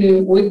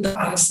continue with the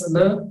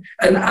asana,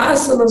 and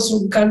asana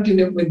should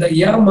continue with the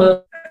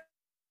yama.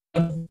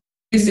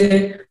 It's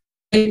a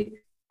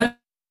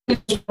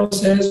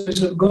process, we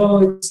should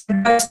go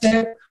step by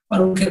step,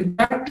 or we can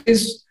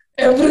practice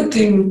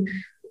everything,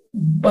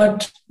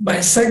 but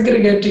by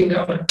segregating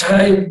our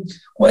time.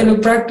 When we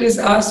practice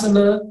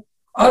asana,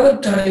 other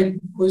time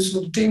we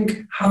should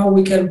think how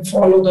we can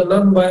follow the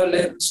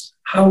non-violence,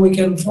 how we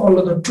can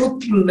follow the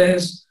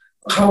truthfulness,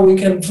 how we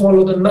can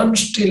follow the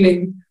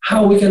non-stealing,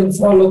 how we can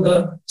follow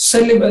the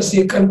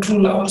celibacy,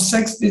 control our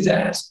sex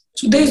desires.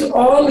 So this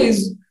all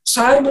is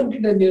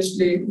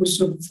simultaneously we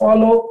should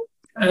follow,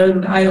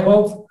 and I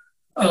hope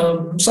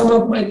some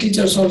of my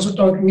teachers also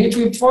talking, if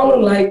you follow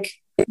like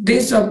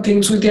these are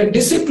things with your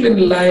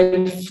disciplined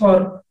life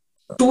for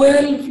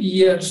 12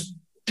 years,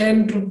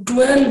 10 to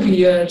 12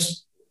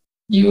 years,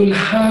 you will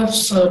have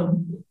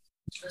some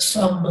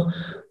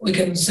we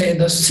can say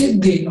the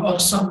siddhi or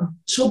some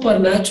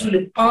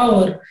supernatural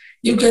power.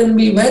 You can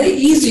be very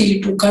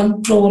easy to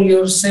control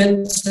your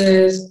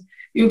senses.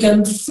 You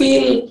can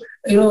feel,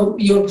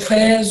 your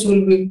face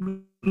will be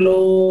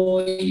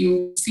glow.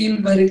 You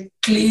feel very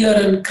clear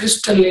and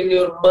crystal in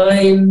your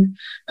mind.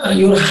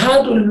 Your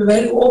heart will be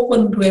very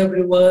open to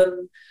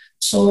everyone.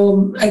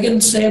 So I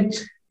can say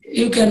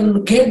you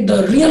can get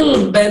the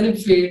real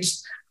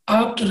benefits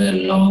after a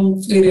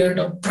long period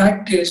of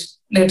practice,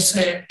 let's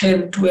say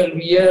 10, 12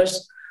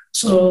 years.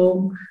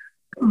 So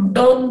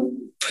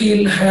don't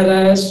feel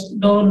harassed.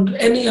 Don't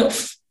any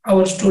of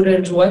our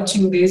students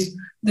watching this,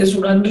 they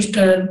should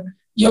understand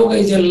yoga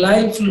is a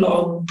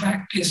lifelong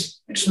practice.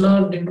 It's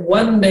not in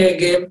one day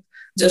game,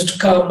 just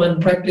come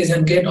and practice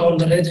and get all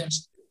the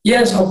results.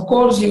 Yes, of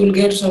course, you will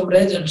get some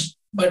results,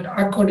 but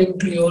according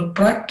to your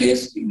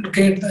practice, you will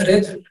get the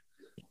result.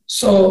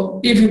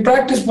 So if you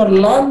practice for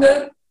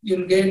longer,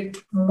 you'll get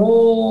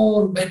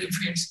more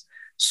benefits.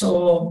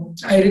 So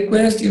I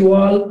request you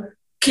all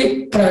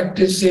keep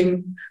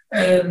practicing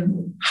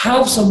and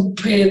have some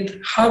faith,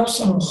 have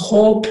some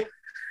hope,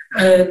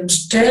 and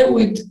stay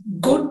with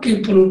good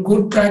people,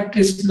 good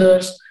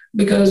practitioners,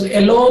 because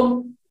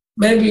alone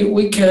maybe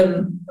we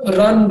can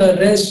run the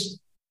race,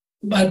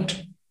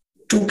 but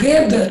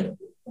together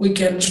we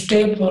can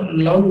stay for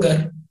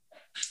longer.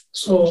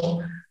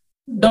 So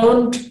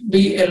don't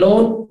be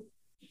alone,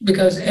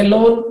 because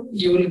alone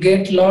you will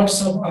get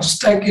lots of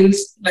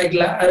obstacles. Like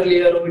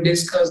earlier we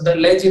discussed, the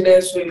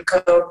laziness will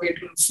come,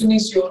 it will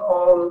finish your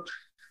all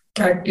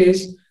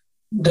practice,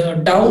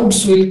 the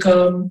doubts will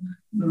come,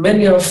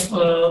 many of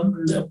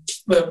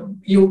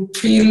you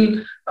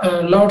feel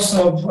lots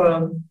of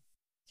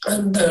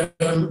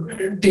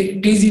the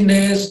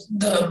dizziness,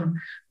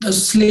 the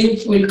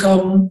sleep will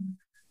come,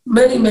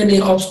 many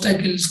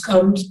obstacles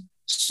comes.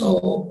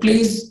 So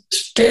please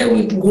stay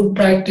with good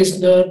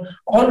practitioner.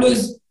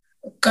 Always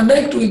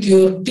connect with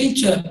your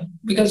teacher,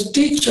 because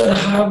teacher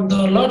have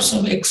the lots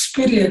of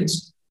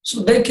experience,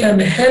 so they can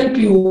help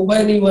you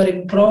when you are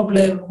in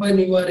problem, when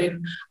you are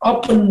in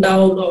up and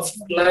down of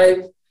your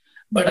life.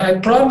 But I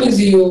promise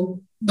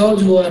you,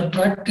 those who are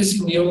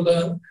practicing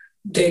yoga,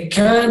 they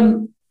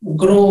can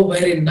grow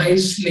very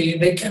nicely.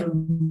 They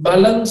can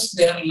balance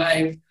their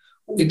life.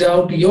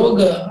 Without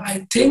yoga,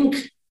 I think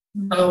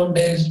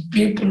nowadays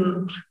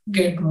people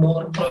get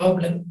more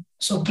problem.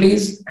 So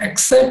please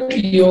accept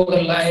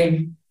yoga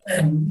life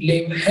and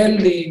live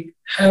healthy,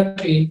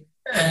 happy,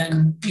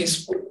 and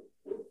peaceful.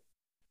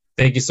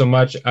 Thank you so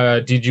much.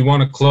 Did you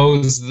want to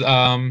close?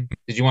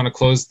 Did you want to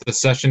close the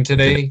session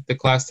today, the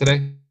class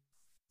today?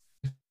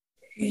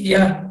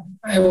 Yeah,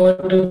 I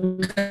want to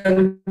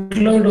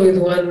conclude with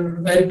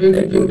one very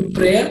beautiful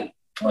prayer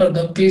for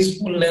the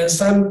peacefulness,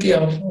 Santi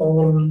of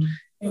whole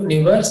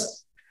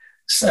universe.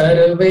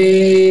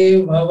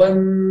 Sarve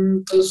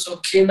bhavantu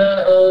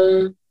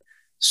sukhina,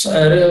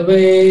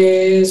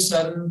 sarve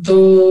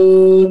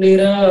santu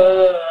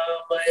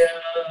niramaya,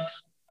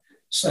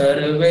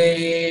 sarve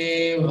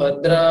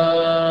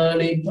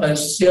bhadrani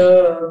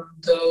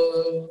pasyantu,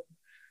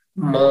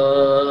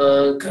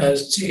 Ma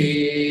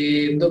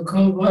kaschid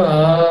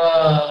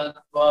dukhabhat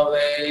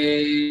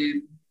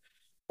bhavet.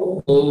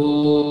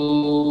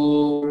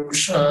 Om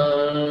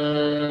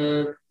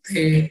Shanti,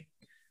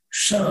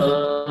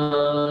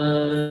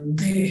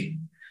 Shanti,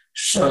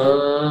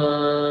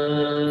 Shanti.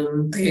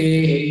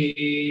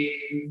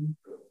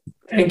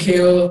 Thank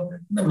you.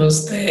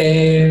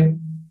 Namaste.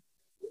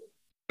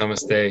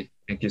 Namaste.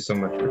 Thank you so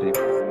much,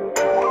 Pradeep.